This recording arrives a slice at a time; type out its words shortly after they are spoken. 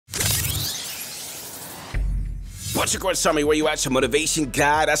What's your summary? Where you at? Your motivation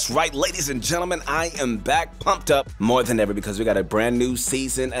guy. That's right, ladies and gentlemen, I am back, pumped up more than ever because we got a brand new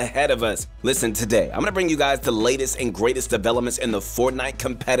season ahead of us. Listen, today I'm gonna bring you guys the latest and greatest developments in the Fortnite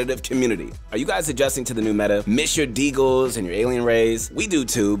competitive community. Are you guys adjusting to the new meta? Miss your deagles and your alien rays? We do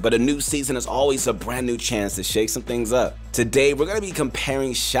too, but a new season is always a brand new chance to shake some things up. Today we're gonna be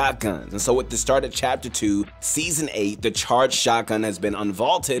comparing shotguns, and so with the start of Chapter 2, Season 8, the charged shotgun has been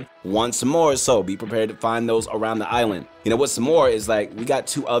unvaulted once more, so be prepared to find those around the island. You know what's more is like we got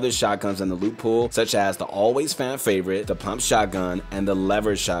two other shotguns in the loot pool, such as the always fan favorite, the pump shotgun, and the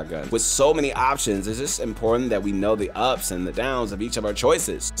lever shotgun. With so many options, it's just important that we know the ups and the downs of each of our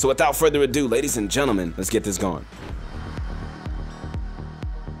choices. So without further ado, ladies and gentlemen, let's get this going.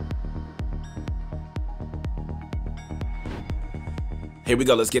 Here we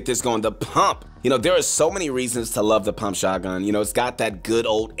go, let's get this going. The pump. You know, there are so many reasons to love the pump shotgun. You know, it's got that good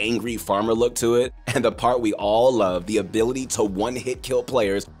old angry farmer look to it, and the part we all love, the ability to one-hit kill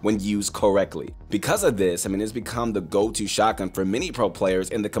players when used correctly. Because of this, I mean, it's become the go-to shotgun for many pro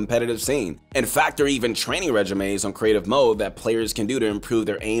players in the competitive scene. In fact, there are even training regimens on creative mode that players can do to improve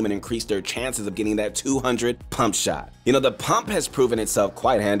their aim and increase their chances of getting that 200 pump shot. You know, the pump has proven itself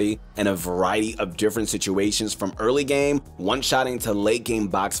quite handy in a variety of different situations, from early game one-shotting to late game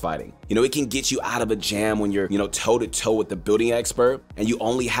box fighting. You know, it can get you out of a jam when you're, toe-to-toe with the building expert and you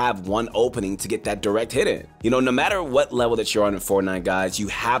only have one opening to get that direct hit in. You know, no matter what level that you're on in Fortnite, guys, you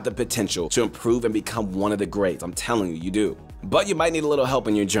have the potential to improve and become one of the greats. I'm telling you, you do. But you might need a little help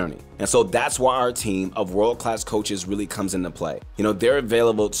in your journey. And so that's why our team of world-class coaches really comes into play. You know, they're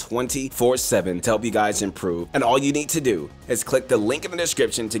available 24/7 to help you guys improve. And all you need to do is click the link in the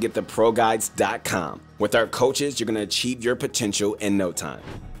description to get the ProGuides.com. With our coaches, you're gonna achieve your potential in no time.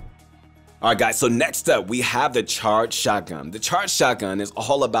 Alright guys, so next up we have the charged shotgun. The charged shotgun is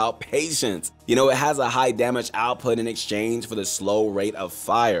all about patience. You know, it has a high damage output in exchange for the slow rate of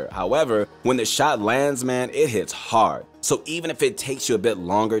fire. However, when the shot lands, man, it hits hard. So even if it takes you a bit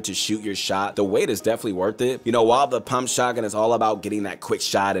longer to shoot your shot, the wait is definitely worth it. You know, while the pump shotgun is all about getting that quick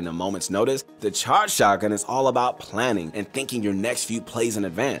shot in a moment's notice, the charged shotgun is all about planning and thinking your next few plays in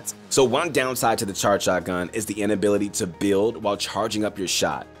advance. So one downside to the charged shotgun is the inability to build while charging up your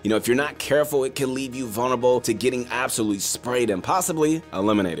shot. You know, if you're not careful, it can leave you vulnerable to getting absolutely sprayed and possibly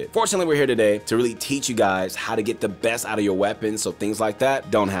eliminated. Fortunately, we're here today to really teach you guys how to get the best out of your weapon so things like that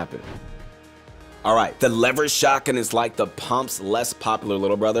don't happen. Alright, the lever shotgun is like the pump's less popular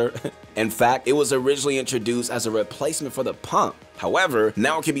little brother. In fact, it was originally introduced as a replacement for the pump. However,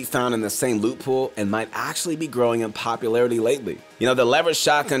 now it can be found in the same loot pool and might actually be growing in popularity lately. You know, the lever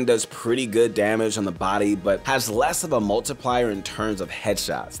shotgun does pretty good damage on the body, but has less of a multiplier in terms of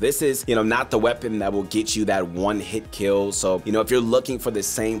headshots. This is, not the weapon that will get you that one-hit kill. So, if you're looking for the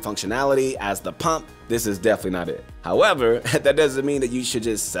same functionality as the pump, this is definitely not it. However, that doesn't mean that you should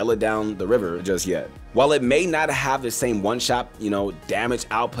just sell it down the river just yet. While it may not have the same one-shot, damage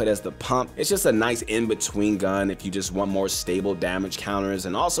output as the pump, it's just a nice in-between gun if you just want more stable damage counters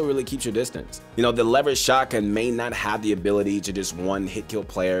and also really keeps your distance. You know, the lever shotgun may not have the ability to just one-hit kill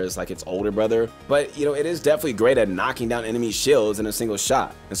players like its older brother, but it is definitely great at knocking down enemy shields in a single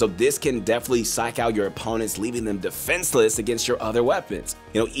shot. And so this can definitely psych out your opponents, leaving them defenseless against your other weapons.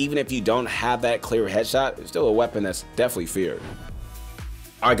 Even if you don't have that clear headshot, it's still a weapon that's definitely feared.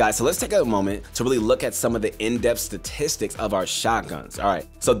 Alright guys, so let's take a moment to really look at some of the in-depth statistics of our shotguns. Alright,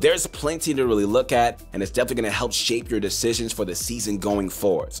 so there's plenty to really look at, and it's definitely going to help shape your decisions for the season going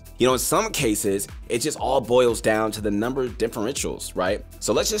forwards. In some cases, it just all boils down to the number of differentials, right?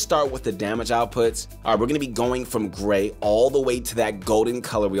 So let's just start with the damage outputs. Alright, we're going to be going from gray all the way to that golden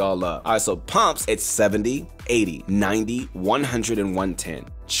color we all love. Alright, so pumps, it's 70, 80, 90, 100, and 110.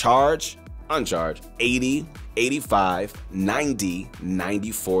 Charge, uncharged, 80, 85, 90,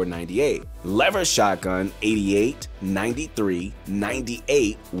 94, 98. Lever shotgun, 88, 93,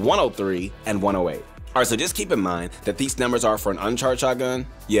 98, 103, and 108. Alright, so just keep in mind that these numbers are for an uncharged shotgun.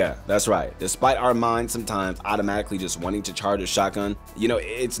 Yeah, that's right. Despite our minds sometimes automatically just wanting to charge a shotgun,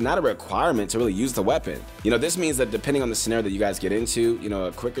 it's not a requirement to really use the weapon. This means that depending on the scenario that you guys get into,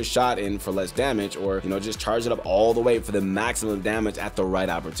 a quicker shot in for less damage, or, just charge it up all the way for the maximum damage at the right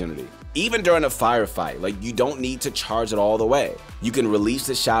opportunity. Even during a firefight, you don't need to charge it all the way. You can release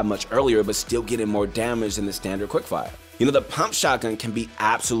the shot much earlier but still get in more damage than the standard quickfire. The pump shotgun can be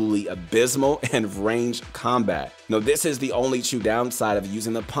absolutely abysmal in range combat. This is the only true downside of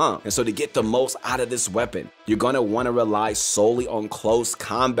using the pump. And so to get the most out of this weapon, you're going to want to rely solely on close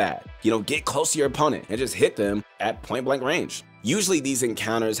combat. Get close to your opponent and just hit them at point blank range. Usually these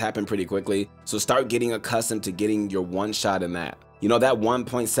encounters happen pretty quickly, so start getting accustomed to getting your one shot in that. You know, that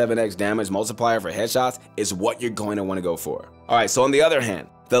 1.7x damage multiplier for headshots is what you're going to want to go for. Alright, so on the other hand,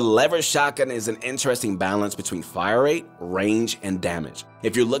 the lever shotgun is an interesting balance between fire rate, range, and damage.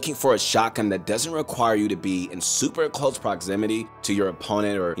 If you're looking for a shotgun that doesn't require you to be in super close proximity to your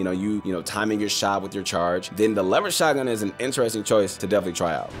opponent, or timing your shot with your charge, then the lever shotgun is an interesting choice to definitely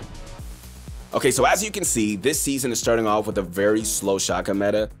try out. Okay, so as you can see, this season is starting off with a very slow shotgun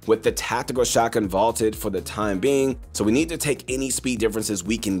meta, with the tactical shotgun vaulted for the time being, so we need to take any speed differences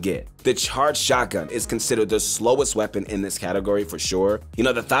we can get. The charged shotgun is considered the slowest weapon in this category for sure. You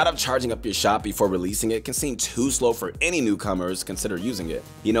know, the thought of charging up your shot before releasing it can seem too slow for any newcomers consider using it.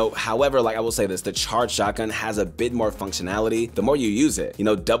 You know, however, like I will say this, the charged shotgun has a bit more functionality the more you use it. You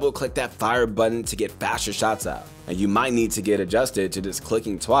know, double click that fire button to get faster shots out. And you might need to get adjusted to just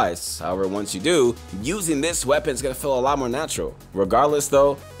clicking twice. However, once you do, using this weapon is going to feel a lot more natural. Regardless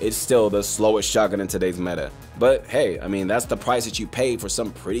though, it's still the slowest shotgun in today's meta. But hey, I mean, that's the price that you pay for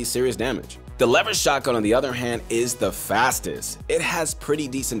some pretty serious damage. The lever shotgun, on the other hand, is the fastest. It has pretty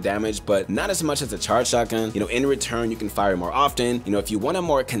decent damage, but not as much as a charged shotgun. You know, in return, you can fire more often. You know, if you want a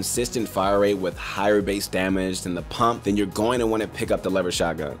more consistent fire rate with higher base damage than the pump, then you're going to want to pick up the lever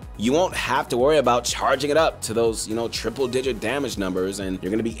shotgun. You won't have to worry about charging it up to those, triple-digit damage numbers, and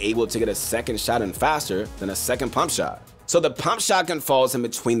you're going to be able to get a second shot in faster than a second pump shot. So the pump shotgun falls in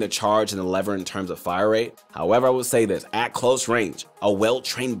between the charge and the lever in terms of fire rate. However, I will say this, at close range, a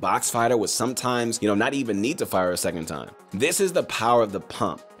well-trained box fighter would sometimes, not even need to fire a second time. This is the power of the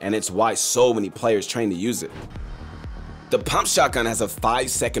pump, and it's why so many players train to use it. The pump shotgun has a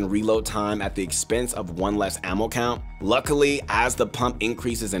 5-second reload time at the expense of 1 less ammo count. Luckily, as the pump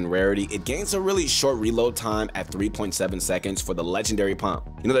increases in rarity, it gains a really short reload time at 3.7 seconds for the legendary pump.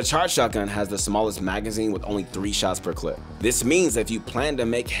 The charged shotgun has the smallest magazine with only 3 shots per clip. This means that if you plan to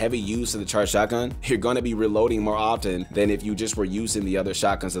make heavy use of the charged shotgun, you're going to be reloading more often than if you just were using the other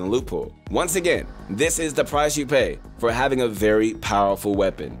shotguns in the loot pool. Once again, this is the price you pay for having a very powerful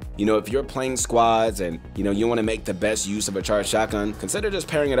weapon. If you're playing squads and you want to make the best use of a charged shotgun, consider just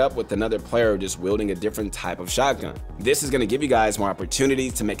pairing it up with another player just wielding a different type of shotgun. This is going to give you guys more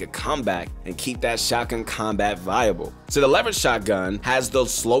opportunities to make a comeback and keep that shotgun combat viable. So the lever shotgun has the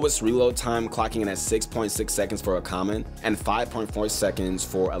slowest reload time, clocking in at 6.6 seconds for a common and 5.4 seconds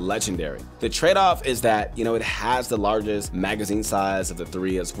for a legendary. The trade-off is that, it has the largest magazine size of the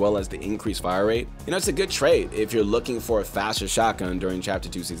 3 as well as the increased fire rate. It's a good trade if you're looking for a faster shotgun during Chapter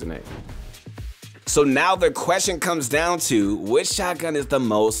 2 Season 8. So now the question comes down to which shotgun is the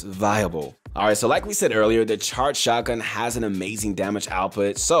most viable? Alright, so like we said earlier, the charged shotgun has an amazing damage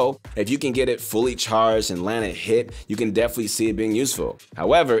output, so if you can get it fully charged and land a hit, you can definitely see it being useful.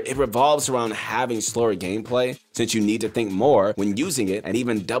 However, it revolves around having slower gameplay, since you need to think more when using it and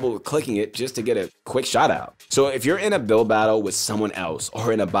even double clicking it just to get a quick shot out. So if you're in a build battle with someone else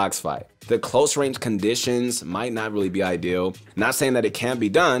or in a box fight, the close range conditions might not really be ideal. Not saying that it can't be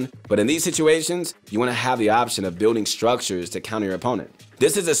done, but in these situations, you want to have the option of building structures to counter your opponent.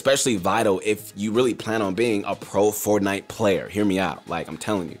 This is especially vital if you really plan on being a pro Fortnite player. Hear me out, like I'm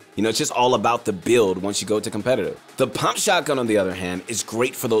telling you. It's just all about the build once you go to competitive. The pump shotgun, on the other hand, is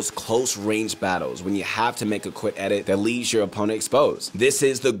great for those close range battles when you have to make a quick edit that leaves your opponent exposed. This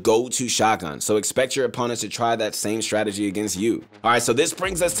is the go-to shotgun, so expect your opponents to try that same strategy against you. Alright, so this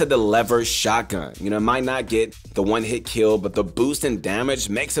brings us to the lever shotgun. It might not get the one-hit kill, but the boost in damage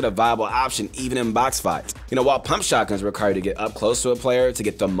makes it a viable option even in box fights. While pump shotguns require you to get up close to a player to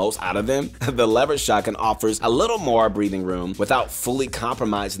get the most out of them, the lever shotgun offers a little more breathing room without fully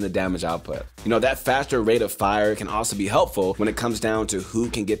compromising the damage output. That faster rate of fire can also be helpful when it comes down to who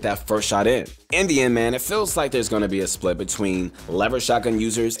can get that first shot in. In the end, man, it feels like there's going to be a split between lever shotgun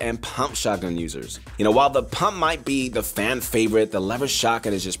users and pump shotgun users. While the pump might be the fan favorite, the lever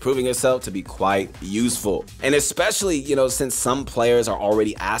shotgun is just proving itself to be quite useful. And especially, since some players are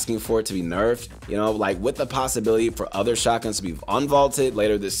already asking for it to be nerfed, like with the possibility for other shotguns to be unvaulted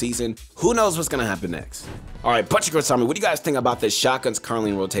later this season, who knows what's going to happen next. Alright, Butchercrust Army, what do you guys think about the shotguns currently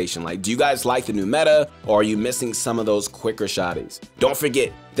in rotation? Like, do you guys like the new meta, or are you missing some of those quicker shotties? Don't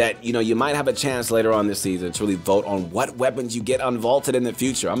forget that, you might have a chance later on this season to really vote on what weapons you get unvaulted in the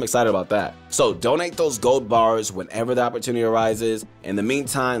future. I'm excited about that. So donate those gold bars whenever the opportunity arises. In the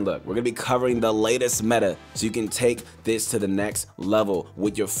meantime, look, we're going to be covering the latest meta so you can take this to the next level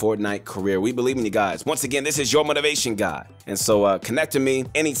with your Fortnite career. We believe in you guys. Once again, this is your motivation guy. And so connect to me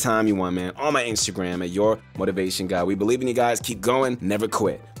anytime you want, man, on my Instagram at your motivation guy. We believe in you guys. Keep going. Never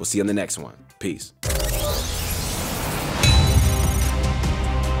quit. We'll see you on the next one. Peace.